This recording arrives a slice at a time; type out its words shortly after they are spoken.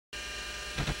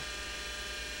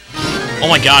Oh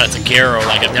my god, it's a Garo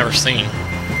like I've never seen.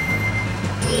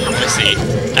 Let me see.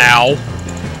 Ow.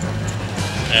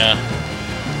 Yeah.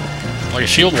 Well, your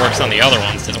shield works on the other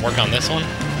ones. Does it work on this one?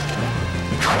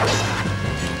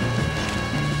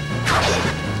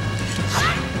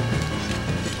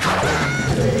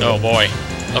 Oh boy.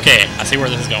 Okay, I see where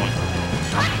this is going.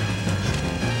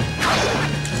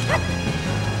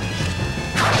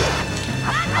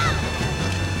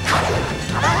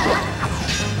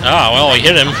 Ah, well, he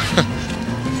hit him.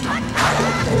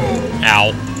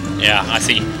 Ow. Yeah, I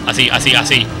see.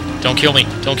 Don't kill me.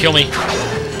 Don't kill me.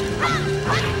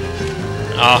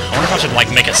 I wonder if I should,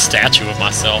 like, make a statue of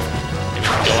myself. Maybe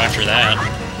go after that.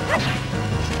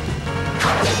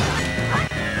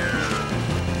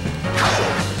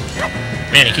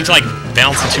 Man, he keeps, like,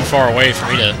 bouncing too far away for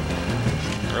me to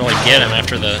really get him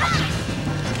after the...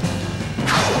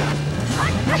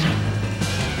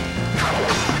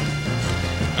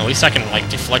 At least I can, like,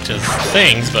 deflect his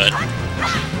things, but...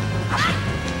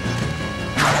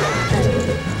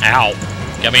 Ow.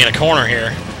 Got me in a corner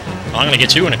here. Well, I'm gonna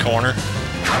get you in a corner.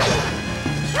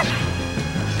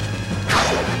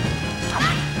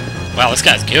 Wow, this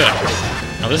guy's good.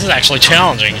 Now, this is actually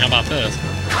challenging. How about this?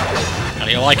 How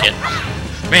do you like it?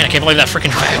 Man, I can't believe that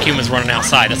freaking vacuum is running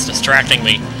outside. That's distracting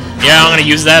me. Yeah, I'm gonna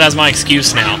use that as my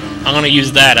excuse now. I'm gonna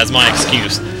use that as my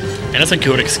excuse. And it's a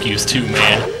good excuse, too,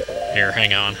 man. Here,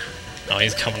 hang on. Oh,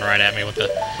 he's coming right at me with the...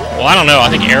 Well, I don't know. I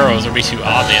think arrows would be too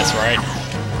obvious, right?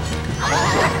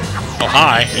 Oh,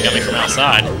 hi. You got me from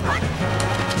outside.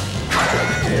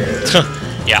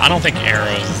 Yeah, I don't think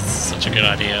arrows is such a good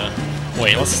idea.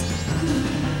 Wait, let's...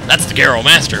 That's the Garo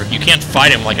Master. You can't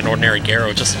fight him like an ordinary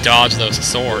Garo. Just dodge those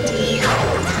swords.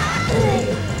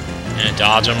 And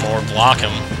dodge them or block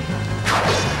him.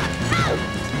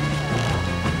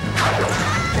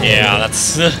 Yeah,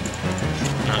 that's...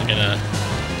 not gonna...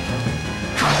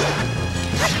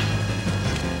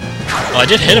 Well, I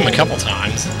did hit him a couple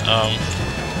times.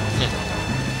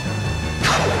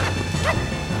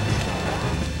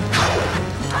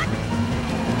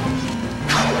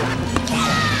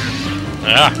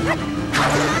 Ah.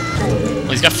 Well,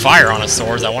 he's got fire on his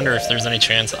swords. I wonder if there's any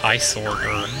chance ice sword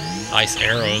or ice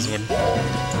arrows would...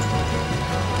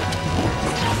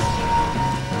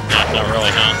 Nah, not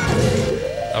really,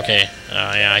 huh? Okay.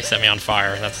 Yeah, he set me on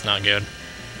fire. That's not good.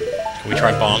 Can we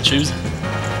try bomb shoes?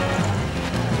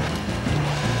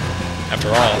 After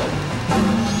all.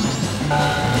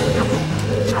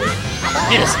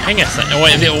 Yes, hang on a second.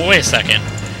 Wait a second.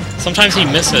 Sometimes he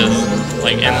misses,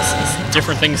 like, and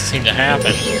different things seem to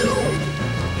happen.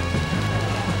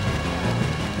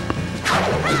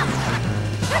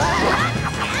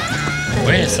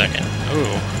 Wait a second.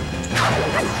 Ooh.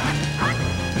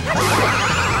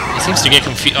 He seems to get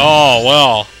confused. Oh,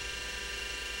 well.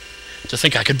 To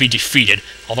think I could be defeated.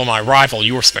 Although my rival,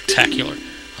 you are spectacular.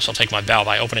 I shall take my bow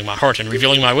by opening my heart and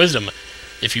revealing my wisdom.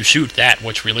 If you shoot that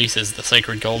which releases the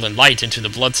sacred golden light into the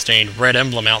blood-stained red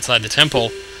emblem outside the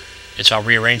temple, it shall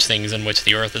rearrange things in which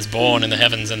the earth is born in the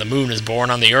heavens and the moon is born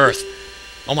on the earth.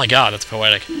 Oh my god, that's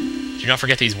poetic. Do not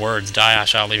forget these words. Die I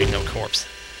shall, leaving no corpse.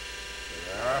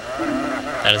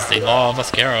 That is the law of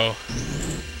Garo.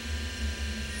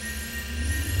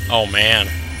 Oh man.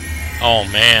 Oh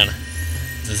man.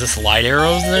 Is this light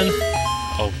arrows then?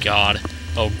 Oh god.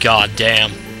 Oh god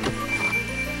damn.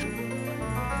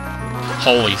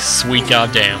 Holy sweet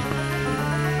goddamn.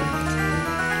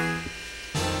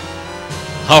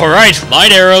 Alright,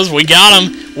 light arrows, we got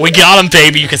him! We got him,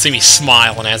 baby! You can see me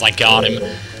smiling as I got him.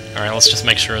 Alright, let's just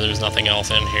make sure there's nothing else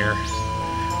in here.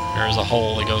 There's a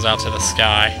hole that goes out to the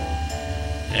sky.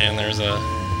 And there's a...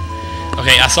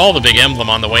 Okay, I saw the big emblem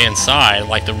on the way inside,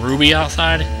 like the ruby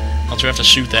outside. Don't you have to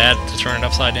shoot that to turn it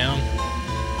upside down?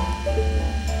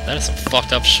 That is some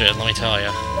fucked up shit, let me tell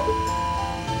you.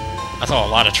 I saw a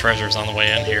lot of treasures on the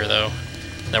way in here, though,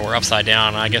 that were upside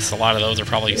down. I guess a lot of those are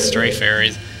probably stray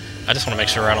fairies. I just want to make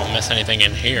sure I don't miss anything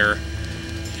in here,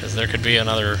 because there could be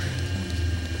another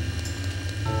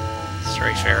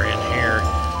stray fairy in here.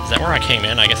 Is that where I came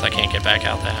in? I guess I can't get back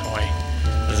out that way.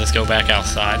 Does this go back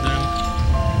outside,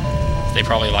 then? They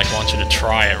probably, like, want you to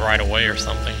try it right away or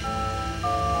something.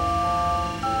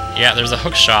 Yeah, there's a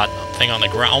hook shot thing on the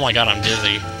ground. Oh my god, I'm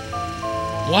dizzy.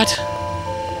 What?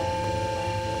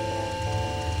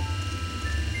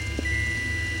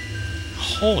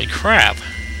 Holy crap.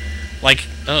 Like,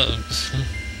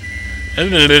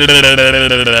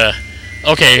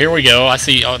 okay, here we go. I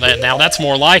see. Oh, now that's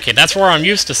more like it. That's where I'm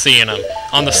used to seeing them.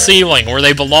 On the ceiling, where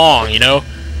they belong, you know?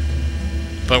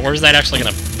 But where's that actually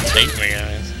gonna take me,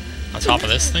 guys? On top of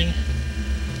this thing?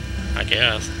 I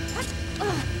guess.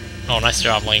 Oh, nice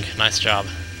job, Link. Nice job.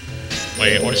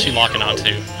 Wait, what is she locking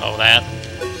onto? Oh, that?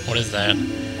 What is that?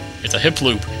 It's a hip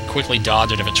loop. Quickly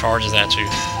dodge it if it charges at you.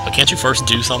 But can't you first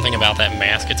do something about that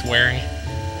mask it's wearing?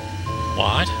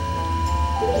 What?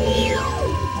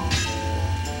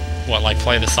 What, like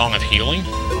play the Song of Healing?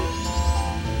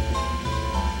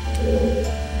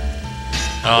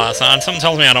 Something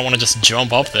tells me I don't want to just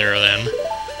jump up there then.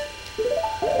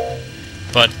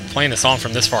 But playing the song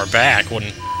from this far back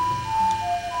wouldn't...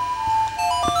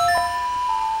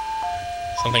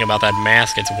 Something about that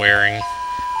mask it's wearing.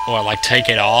 What, like take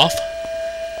it off?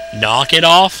 Knock it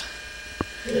off?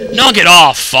 Knock it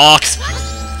off, Fox!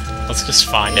 Let's just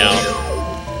find out.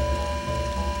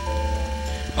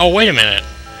 Oh, wait a minute.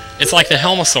 It's like the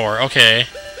Helmosaur, okay.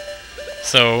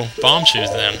 So, bomb shoes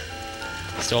then.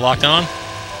 Still locked on?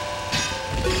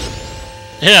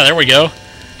 Yeah, there we go.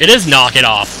 It is knock it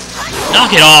off.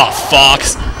 Knock it off,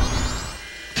 Fox!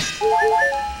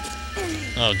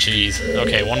 Oh, jeez.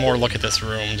 Okay, one more look at this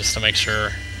room just to make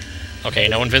sure. Okay,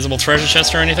 no invisible treasure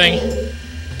chest or anything?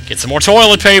 Get some more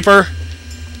toilet paper!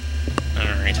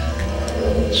 Alright.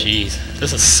 Jeez.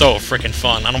 This is so freaking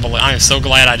fun. I am so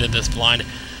glad I did this blind.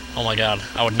 Oh my god.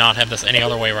 I would not have this any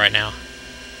other way right now.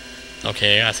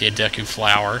 Okay, I see a Deku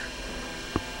flower.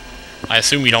 I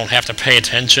assume you don't have to pay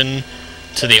attention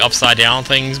to the upside down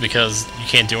things because you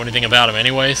can't do anything about them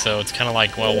anyway, so it's kind of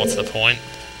like, well, what's the point?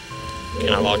 Can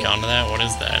I lock onto that? What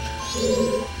is that?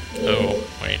 Oh,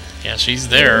 wait. Yeah, she's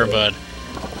there, but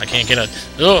I can't get a...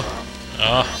 Oh!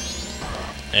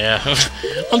 Yeah.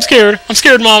 I'm scared. I'm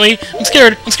scared, Mommy. I'm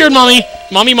scared. I'm scared, Mommy.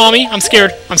 Mommy. I'm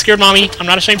scared. I'm scared, Mommy. I'm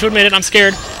not ashamed to admit it. I'm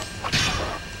scared.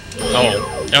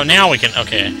 Oh. Oh, now we can...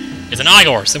 Okay. It's an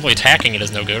Igor. Simply attacking it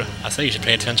is no good. I say you should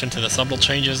pay attention to the subtle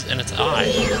changes in its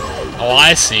eye. Oh,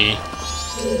 I see.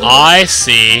 I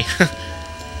see.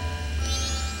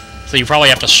 So you probably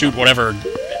have to shoot whatever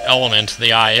element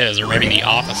the eye is, or maybe the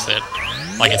opposite.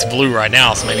 Like it's blue right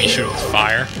now, so maybe you shoot it with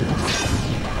fire.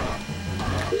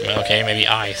 Okay, maybe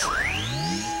ice.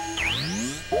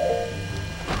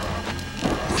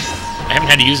 I haven't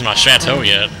had to use my chateau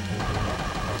yet.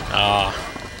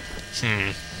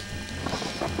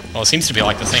 Well, it seems to be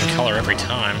like the same color every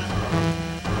time.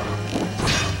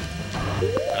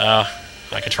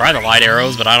 I could try the light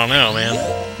arrows, but I don't know, man.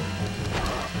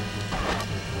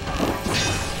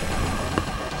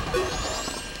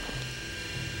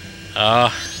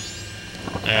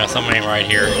 Yeah, something ain't right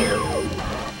here.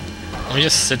 Let me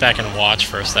just sit back and watch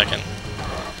for a second.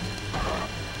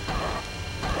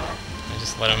 I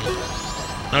just let him...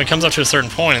 No, he comes up to a certain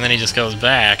point and then he just goes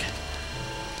back.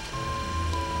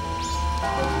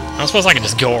 I suppose I can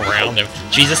just go around him.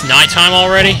 Jeez, it's nighttime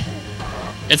already?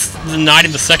 It's the night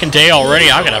of the second day already?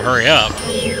 I gotta hurry up.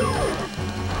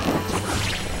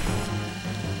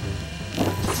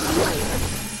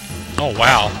 Oh,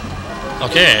 wow.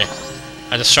 Okay.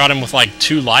 I just shot him with like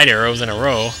 2 light arrows in a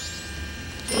row.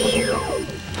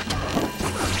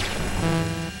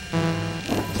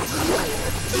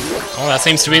 Oh, that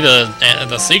seems to be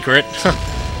the secret.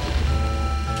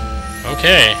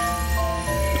 Okay.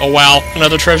 Oh wow,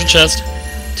 another treasure chest.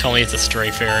 Tell me it's a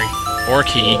stray fairy. Or a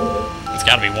key. It's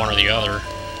gotta be one or the other.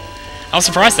 I was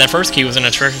surprised that first key was in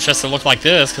a treasure chest that looked like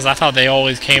this, because I thought they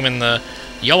always came in the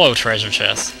yellow treasure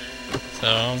chest. So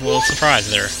I was a little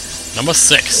surprised there. Number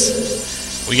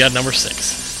 6. We got number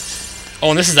 6. Oh,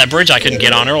 and this is that bridge I couldn't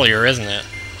get on earlier, isn't it?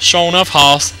 Sure enough,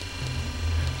 hoss.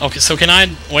 Okay, so can I...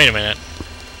 Wait a minute.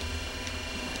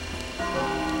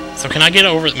 So can I get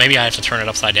over... Maybe I have to turn it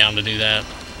upside down to do that.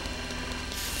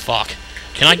 Fuck.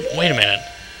 Can I... Wait a minute.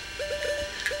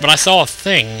 But I saw a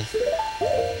thing.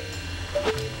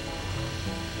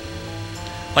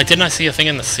 Like, didn't I see a thing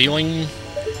in the ceiling?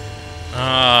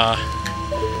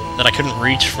 That I couldn't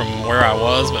reach from where I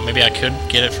was, but maybe I could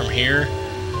get it from here?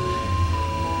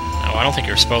 No, I don't think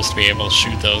you're supposed to be able to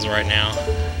shoot those right now.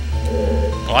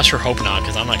 Well, I sure hope not,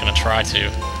 because I'm not going to try to.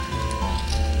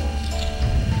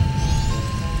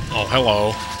 Oh,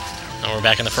 hello. Now we're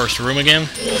back in the first room again.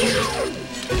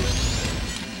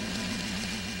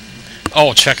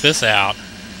 Oh, check this out.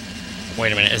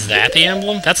 Wait a minute, is that the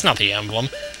emblem? That's not the emblem.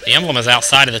 The emblem is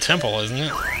outside of the temple, isn't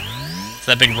it? Is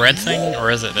that big red thing, or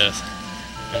is it this?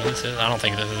 Maybe this is? I don't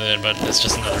think this is it, but it's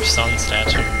just another sun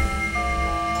statue.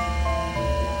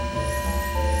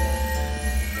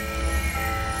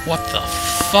 What the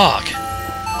fuck?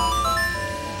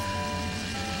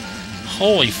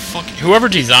 Holy fuck. Whoever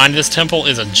designed this temple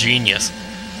is a genius.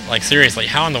 Like, seriously,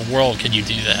 how in the world could you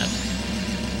do that?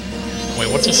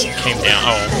 Wait, what just came down?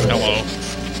 Oh, hello.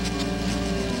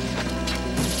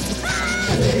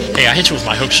 Hey, I hit you with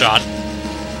my hook shot.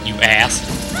 You ass.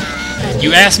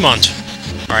 You ass munch.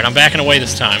 Alright, I'm backing away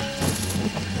this time.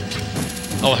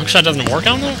 Oh, the hookshot doesn't work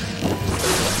on them?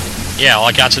 Yeah, well,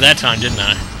 I got you that time, didn't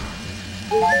I?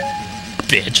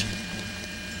 Bitch.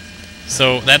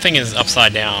 So, that thing is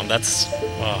upside down. That's...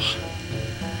 well...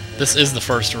 This is the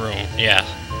first room. Yeah.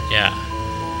 Yeah.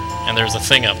 And there's a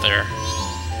thing up there.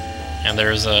 And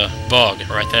there's a bug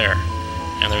right there.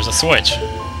 And there's a switch.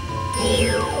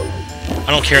 I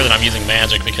don't care that I'm using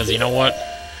magic, because you know what?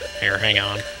 Here, hang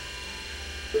on.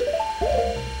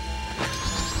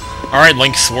 Alright,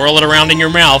 Link, swirl it around in your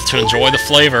mouth to enjoy the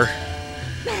flavor.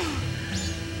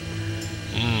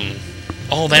 Mmm.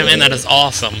 Oh, man, that is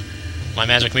awesome. My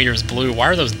magic meter is blue. Why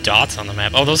are those dots on the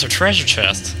map? Oh, those are treasure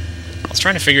chests. I was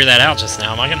trying to figure that out just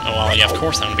now. Am I gonna... oh, well, yeah, of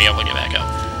course I'm gonna be able to get back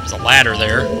up. There's a ladder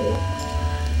there.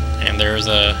 And there's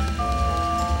a...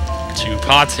 2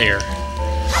 pots here.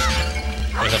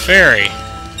 There's a fairy.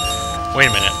 Wait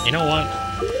a minute. You know what?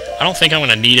 I don't think I'm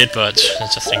gonna need it, but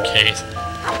just in case.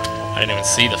 I didn't even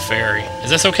see the fairy. Is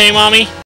this okay, Mommy?